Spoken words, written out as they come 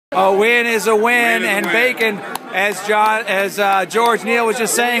A win is a win, and Bacon, as George Neal was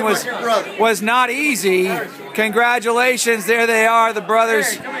just saying, was not easy. Congratulations, there they are, the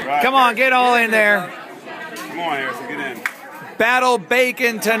brothers. Come on, get all in there. Come on, Harrison, get in. Battle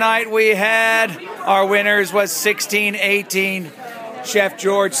Bacon tonight we had. Our winners was 16-18. Chef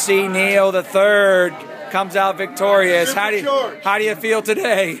George C. Neal III comes out victorious. How do you feel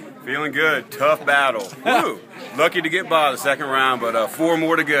today? Feeling good. Tough battle. Woo. Lucky to get by the second round, but 4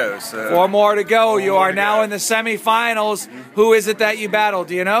 more to go. So. 4 more to go. You are now in the semifinals. Who is it that you battled?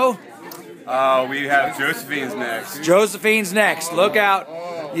 Do you know? We have Josephine's next. Josephine's next. Look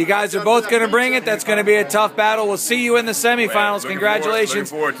out. You guys are both going to bring it. That's going to be a tough battle. We'll see you in the semifinals.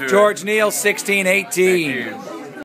 Congratulations, Looking forward to George Neal, 16-18.